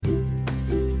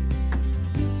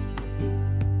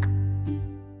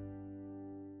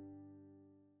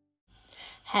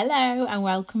Hello and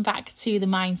welcome back to the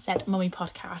Mindset Mummy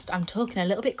podcast. I'm talking a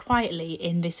little bit quietly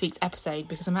in this week's episode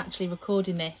because I'm actually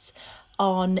recording this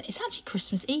it's actually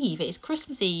Christmas Eve. It's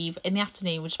Christmas Eve in the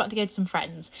afternoon. We're just about to go to some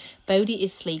friends. Bodhi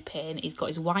is sleeping. He's got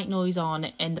his white noise on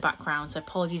in the background, so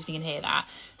apologies if you can hear that.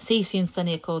 Cece and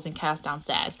Sunny are causing chaos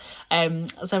downstairs. So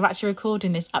I'm actually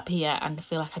recording this up here and I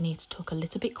feel like I need to talk a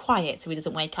little bit quiet so he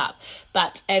doesn't wake up.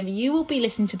 But you will be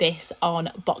listening to this on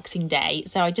Boxing Day.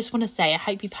 So I just want to say I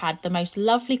hope you've had the most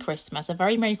lovely Christmas, a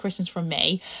very Merry Christmas from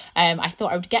me. I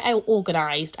thought I would get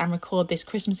organised and record this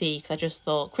Christmas Eve because I just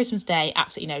thought Christmas Day,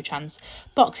 absolutely no chance.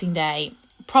 Boxing Day,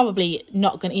 probably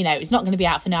not going to, it's not going to be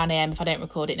out for 9 a.m. if I don't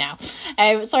record it now.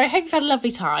 So I hope you've had a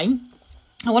lovely time.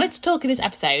 I wanted to talk in this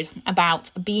episode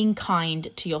about being kind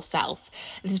to yourself.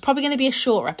 This is probably going to be a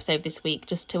shorter episode this week,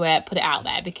 just to put it out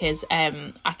there, because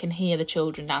I can hear the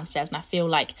children downstairs and I feel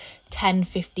like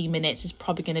 10-15 minutes is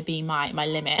probably going to be my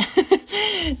limit.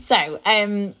 So,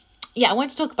 I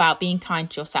want to talk about being kind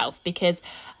to yourself because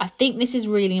I think this is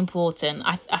really important.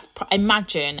 I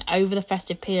imagine over the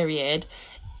festive period,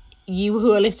 you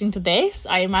who are listening to this,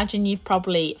 I imagine you've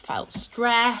probably felt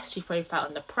stressed, you've probably felt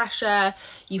under pressure,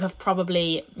 you have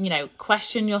probably,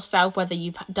 questioned yourself whether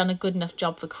you've done a good enough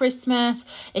job for Christmas.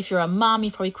 If you're a mum,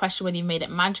 you've probably questioned whether you've made it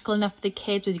magical enough for the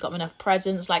kids, whether you've got them enough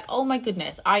presents. Like, oh my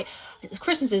goodness,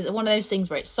 Christmas is one of those things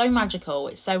where it's so magical,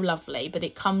 it's so lovely, but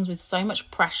it comes with so much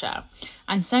pressure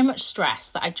and so much stress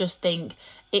that I just think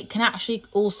it can actually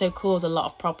also cause a lot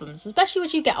of problems, especially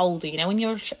as you get older. When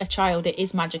you're a child, it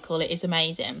is magical, it is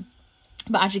amazing.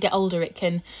 But as you get older,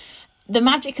 the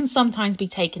magic can sometimes be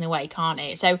taken away, can't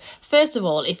it? So first of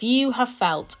all, if you have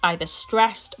felt either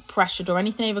stressed, pressured or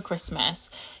anything over Christmas,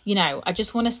 I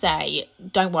just want to say,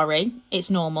 don't worry, it's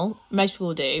normal. Most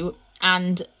people do.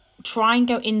 And try and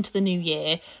go into the new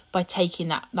year by taking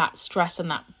that stress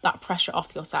and that pressure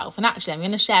off yourself. And actually, I'm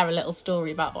going to share a little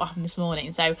story about what happened this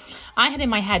morning. So I had in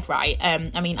my head, right,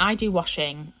 I do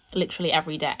washing literally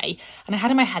every day, and I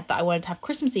had in my head that I wanted to have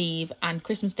Christmas Eve and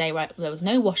Christmas Day where there was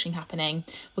no washing happening.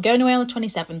 We're going away on the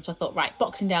 27th, so I thought, right,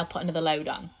 Boxing Day, I'll put another load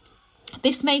on.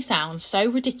 This may sound so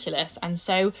ridiculous and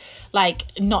so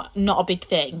not a big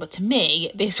thing, but to me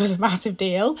this was a massive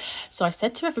deal. So I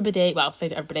said to everybody, I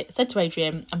said to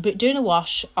Adrian, I'm doing a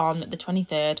wash on the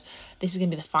 23rd. This is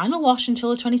going to be the final wash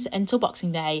until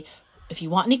Boxing Day. If you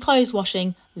want any clothes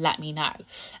washing, let me know.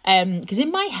 Because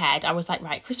in my head, I was like,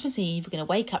 right, Christmas Eve, we're going to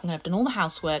wake up, I'm going to have done all the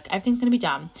housework, everything's going to be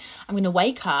done. I'm going to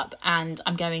wake up and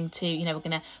I'm going to,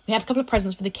 we had a couple of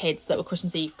presents for the kids that were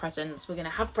Christmas Eve presents. We're going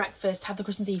to have breakfast, have the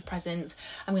Christmas Eve presents.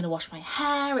 I'm going to wash my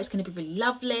hair. It's going to be really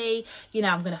lovely.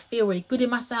 I'm going to feel really good in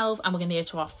myself, and we're going to go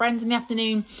to our friends in the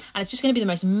afternoon. And it's just going to be the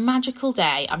most magical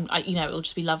day. It'll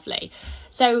just be lovely.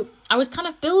 So I was kind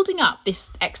of building up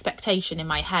this expectation in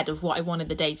my head of what I wanted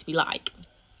the day to be like.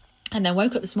 And then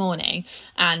woke up this morning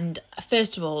and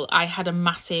first of all, I had a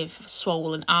massive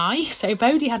swollen eye. So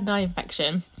Bodhi had an eye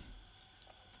infection.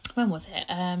 When was it?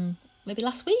 Maybe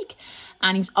last week.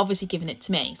 And he's obviously given it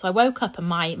to me. So I woke up and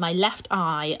my left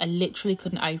eye, I literally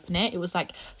couldn't open it. It was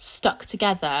stuck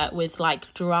together with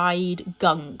dried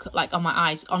gunk on my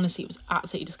eyes. Honestly, it was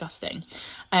absolutely disgusting.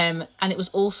 And it was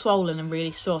all swollen and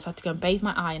really sore. So I had to go and bathe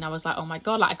my eye. And I was like, oh my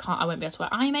God, I won't be able to wear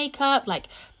eye makeup.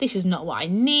 This is not what I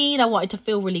need. I wanted to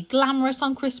feel really glamorous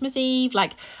on Christmas Eve.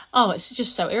 It's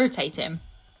just so irritating.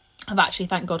 I've actually,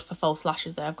 thank God for false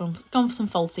lashes though. I've gone for some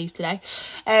falsies today.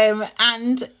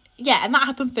 And that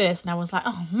happened first, and I was like,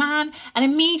 oh man. And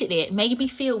immediately it made me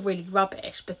feel really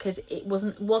rubbish because it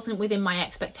wasn't within my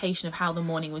expectation of how the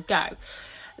morning would go.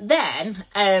 Then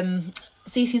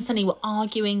Cece and Sunny were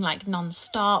arguing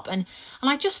non-stop, and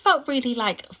I just felt really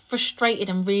frustrated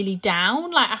and really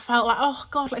down. I felt oh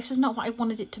God, this is not what I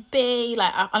wanted it to be.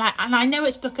 And I know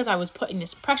it's because I was putting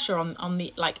this pressure on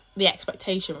the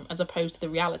expectation as opposed to the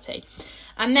reality.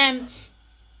 And then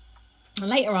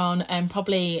later on,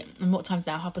 probably, and what time's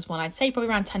now? 1:30. I'd say probably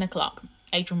around 10 o'clock.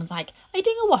 Adrian was like, are you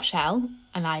doing a wash, Elle?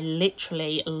 And I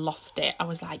literally lost it. I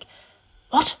was like,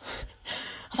 what?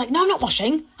 I was like, no, I'm not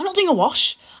washing. I'm not doing a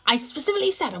wash. I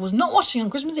specifically said I was not washing on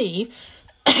Christmas Eve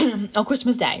or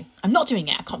Christmas Day. I'm not doing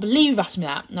it. I can't believe you've asked me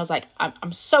that. And I was like,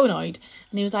 I'm so annoyed.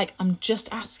 And he was like, I'm just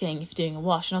asking if you're doing a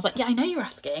wash. And I was like, yeah, I know you're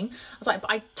asking. I was like,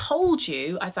 but I told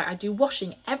you, I do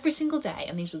washing every single day.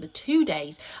 And these were the 2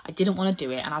 days I didn't want to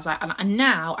do it. And I was like, and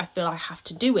now I feel I have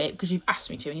to do it because you've asked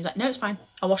me to. And he's like, no, it's fine.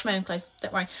 I'll wash my own clothes.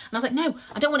 Don't worry. And I was like, no,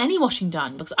 I don't want any washing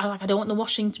done because I don't want the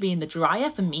washing to be in the dryer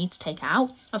for me to take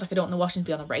out. I was like, I don't want the washing to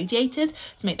be on the radiators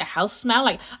to make the house smell.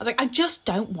 I was like, I just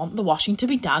don't want the washing to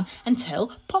be done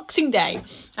until Boxing Day.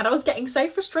 And I was getting so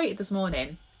frustrated this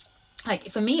morning.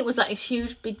 For me, it was a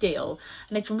huge big deal.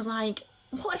 And everyone was like,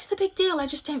 what is the big deal? I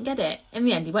just don't get it. In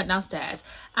the end, he went downstairs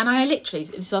and I literally,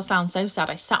 this all sounds so sad,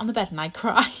 I sat on the bed and I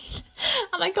cried.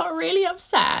 And I got really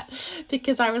upset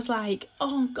because I was like,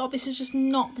 oh God, this is just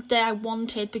not the day I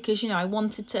wanted, because, you know, I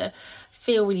wanted to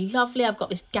feel really lovely. I've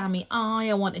got this gammy eye.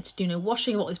 I wanted to do no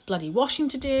washing. I've got this bloody washing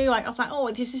to do. Like, I was like,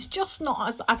 oh, this is just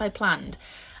not as I planned.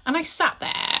 And I sat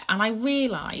there and I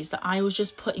realised that I was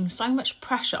just putting so much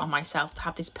pressure on myself to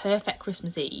have this perfect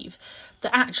Christmas Eve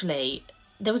that actually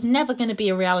there was never going to be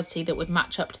a reality that would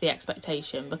match up to the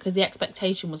expectation, because the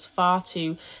expectation was far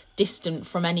too distant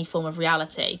from any form of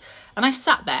reality. And I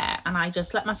sat there and I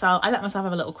let myself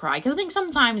have a little cry, because I think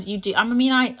sometimes you do. I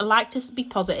mean, I like to be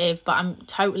positive, but I'm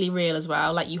totally real as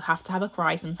well. Like, you have to have a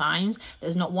cry sometimes.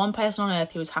 There's not one person on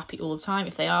earth who is happy all the time.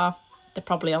 If they are, they're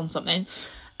probably on something.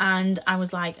 And I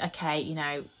was like, okay, you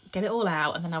know, get it all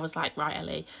out. And then I was like, right,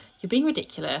 Ellie, you're being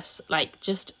ridiculous. Like,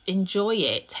 just enjoy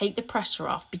it. Take the pressure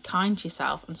off. Be kind to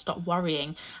yourself and stop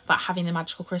worrying about having the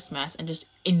magical Christmas, and just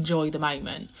enjoy the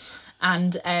moment.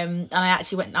 And I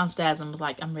actually went downstairs and was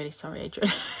like, I'm really sorry, Adrian,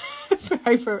 for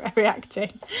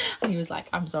overreacting. And he was like,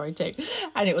 I'm sorry too.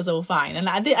 And it was all fine.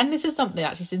 And this is something,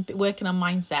 actually, since working on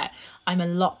mindset, I'm a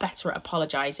lot better at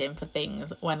apologising for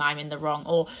things when I'm in the wrong.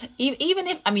 Or even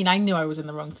if, I mean, I knew I was in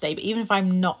the wrong today, but even if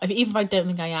I'm not, even if I don't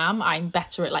think I am, I'm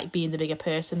better at like being the bigger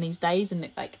person these days and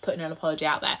like putting an apology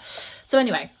out there. So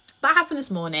anyway, that happened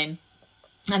this morning.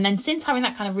 And then since having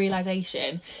that kind of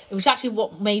realisation, it was actually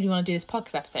what made me want to do this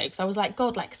podcast episode, because I was like,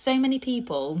 God, like, so many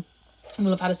people will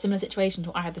have had a similar situation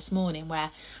to what I had this morning, where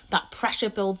that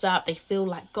pressure builds up. They feel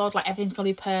like, God, like, everything's got to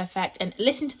be perfect. And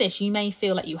listen to this, you may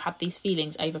feel like you had these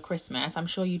feelings over Christmas. I'm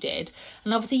sure you did.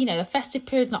 And obviously, you know, the festive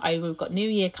period's not over. We've got New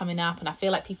Year coming up, and I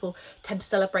feel like people tend to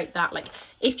celebrate that. Like,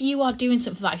 if you are doing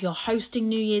something like, if you're hosting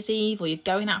New Year's Eve or you're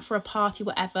going out for a party,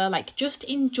 whatever, like, just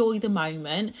enjoy the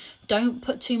moment. Don't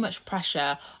put too much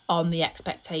pressure on the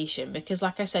expectation, because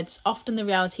like I said, often the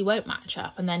reality won't match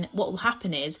up, and then what will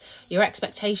happen is your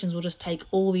expectations will just take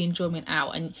all the enjoyment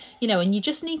out. And you know, and you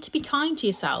just need to be kind to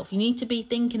yourself. You need to be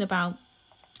thinking about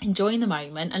enjoying the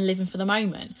moment and living for the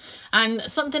moment. And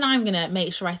something I'm going to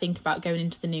make sure I think about going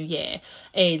into the new year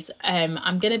is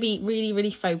I'm going to be really, really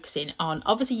focusing on,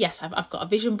 obviously, yes, I've got a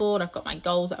vision board. I've got my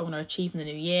goals that I want to achieve in the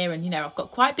new year. And, you know, I've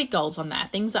got quite big goals on there,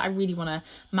 things that I really want to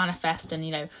manifest and,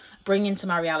 you know, bring into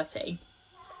my reality.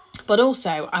 But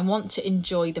also I want to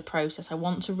enjoy the process. I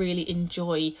want to really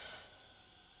enjoy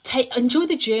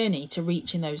the journey to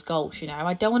reaching those goals. You know,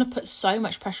 I don't want to put so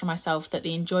much pressure on myself that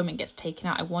the enjoyment gets taken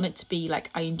out. I want it to be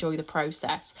like, I enjoy the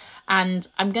process, and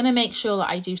I'm going to make sure that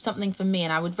I do something for me.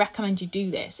 And I would recommend you do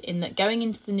this, in that going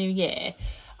into the new year,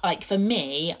 like for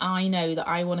me, I know that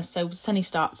I want to, so Sunny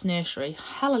starts nursery,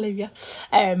 hallelujah,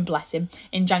 bless him,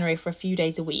 in January for a few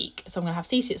days a week. So I'm going to have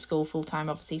Cece at school full time,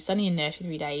 obviously, Sunny in nursery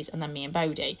 3 days, and then me and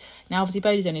Bodhi. Now, obviously,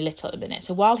 Bodhi's only little at the minute,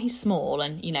 so while he's small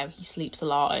and, you know, he sleeps a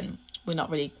lot and we're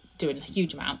not really doing a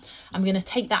huge amount, I'm going to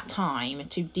take that time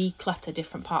to declutter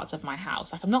different parts of my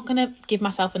house. Like, I'm not going to give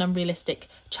myself an unrealistic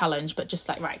challenge, but just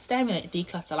like, right, today I'm going to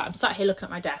declutter. Like, I'm sat here looking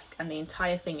at my desk and the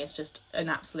entire thing is just an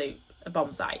absolute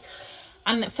bomb site.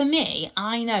 And for me,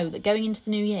 I know that going into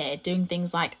the new year, doing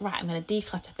things like, right, I'm going to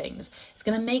declutter things, it's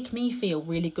going to make me feel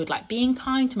really good. Like, being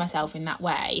kind to myself in that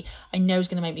way, I know is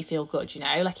going to make me feel good, you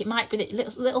know? Like, it might be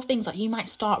little things, like you might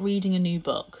start reading a new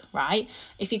book, right?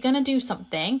 If you're going to do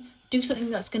something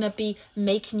that's going to be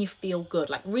making you feel good.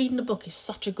 Like, reading a book is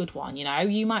such a good one, you know?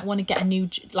 You might want to get a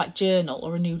new, like, journal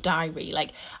or a new diary.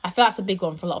 Like, I feel that's a big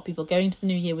one for a lot of people, going to the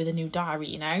new year with a new diary,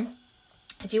 you know?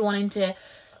 If you're wanting to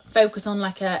focus on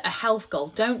like a health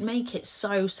goal, don't make it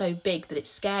so big that it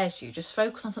scares you. Just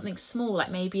focus on something small,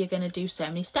 like maybe you're going to do so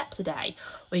many steps a day,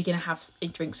 or you're going to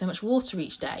drink so much water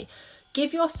each day.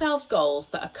 Give yourselves goals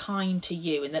that are kind to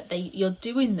you, and that you're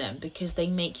doing them because they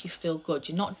make you feel good.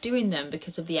 You're not doing them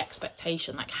because of the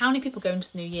expectation. Like, how many people go into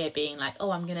the new year being like,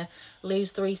 oh, I'm going to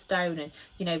lose 3 stone and,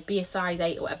 you know, be a size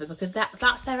 8 or whatever, because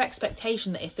that's their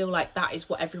expectation, that they feel like that is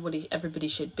what everybody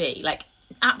should be. Like,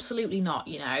 absolutely not,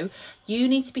 you know. You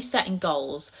need to be setting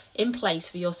goals in place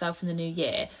for yourself in the new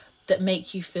year that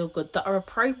make you feel good, that are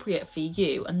appropriate for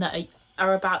you, and that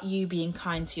are about you being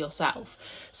kind to yourself.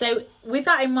 So with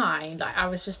that in mind, I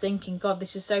was just thinking, God,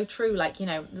 this is so true. Like, you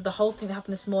know, the whole thing that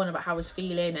happened this morning about how I was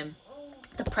feeling, and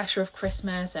the pressure of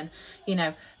Christmas, and, you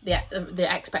know, the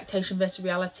expectation versus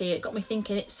reality, it got me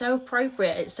thinking, it's so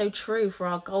appropriate, it's so true for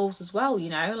our goals as well, you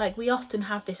know. Like, we often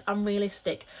have this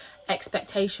unrealistic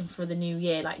expectation for the new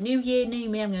year, like, new year, new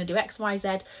me, I'm going to do X, Y,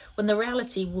 Z, when the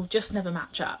reality will just never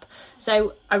match up.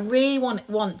 So I really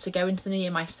want to go into the new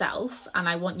year myself, and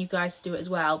I want you guys to do it as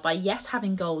well, by, yes,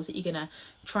 having goals that you're going to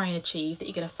try and achieve, that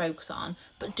you're going to focus on,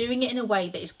 but doing it in a way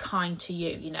that is kind to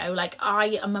you, you know. Like,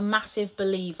 I am a massive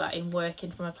believer in working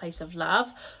from a place of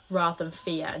love rather than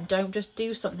fear. And don't just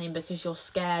do something because you're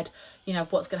scared, you know,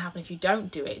 of what's going to happen if you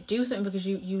don't do it. Do something because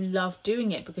you love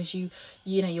doing it, because you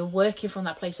know, you're working from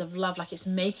that place of love, like it's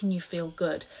making you feel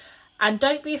good. And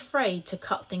don't be afraid to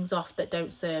cut things off that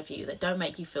don't serve you, that don't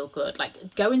make you feel good.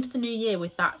 Like, go into the new year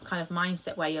with that kind of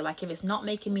mindset where you're like, if it's not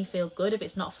making me feel good, if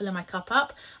it's not filling my cup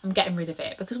up, I'm getting rid of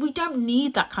it. Because we don't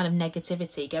need that kind of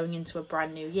negativity going into a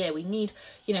brand new year. We need,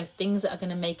 you know, things that are going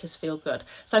to make us feel good.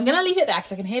 So I'm going to leave it there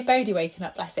because I can hear Bodhi waking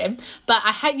up, bless him. But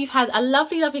I hope you've had a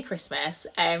lovely, lovely Christmas,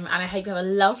 and I hope you have a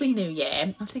lovely new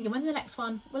year. I'm thinking, when the next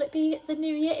one, will it be the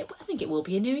new year? I think it will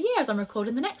be a new year as I'm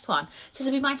recording the next one. So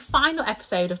this will be my final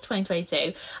episode of 2022.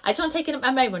 I just want to take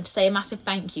a moment to say a massive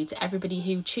thank you to everybody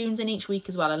who tunes in each week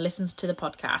as well and listens to the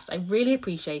podcast. I really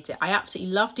appreciate it. I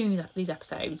absolutely love doing these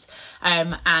episodes,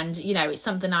 and you know, it's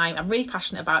something I'm really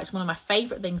passionate about. It's one of my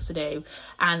favourite things to do,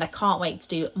 and I can't wait to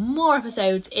do more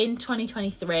episodes in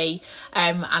 2023,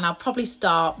 and I'll probably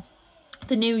start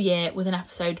the new year with an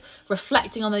episode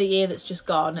reflecting on the year that's just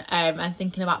gone, and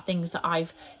thinking about things that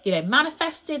I've, you know,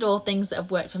 manifested, or things that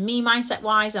have worked for me mindset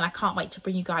wise. And I can't wait to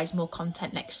bring you guys more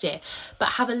content next year. But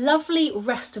have a lovely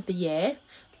rest of the year.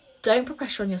 Don't put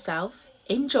pressure on yourself,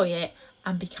 enjoy it,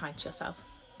 and be kind to yourself.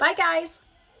 Bye guys.